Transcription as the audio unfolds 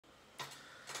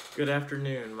Good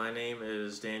afternoon. My name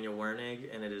is Daniel Wernig,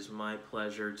 and it is my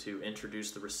pleasure to introduce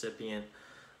the recipient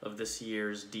of this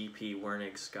year's DP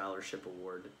Wernig Scholarship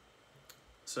Award.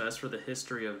 So as for the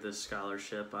history of this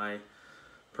scholarship, I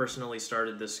personally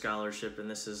started this scholarship, and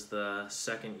this is the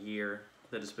second year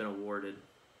that it's been awarded.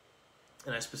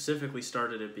 And I specifically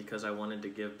started it because I wanted to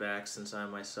give back, since I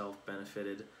myself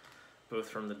benefited both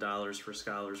from the Dollars for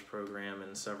Scholars program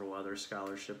and several other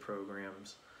scholarship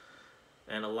programs.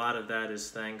 And a lot of that is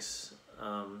thanks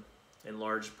in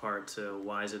large part to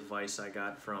wise advice I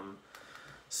got from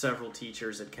several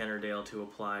teachers at Kennerdale to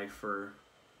apply for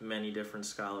many different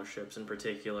scholarships, in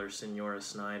particular Senora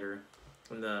Snyder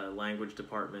in the language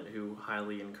department, who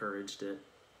highly encouraged it.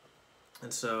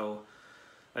 And so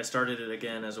I started it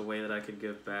again as a way that I could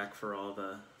give back for all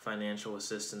the financial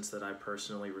assistance that I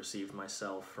personally received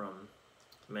myself from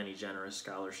many generous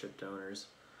scholarship donors.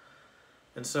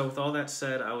 And so with all that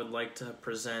said, I would like to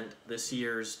present this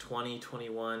year's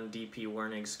 2021 DP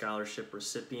Wernig Scholarship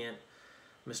recipient,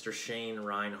 Mr. Shane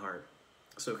Reinhardt.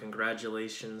 So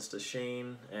congratulations to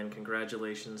Shane, and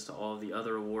congratulations to all the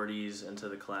other awardees and to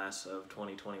the class of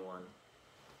 2021.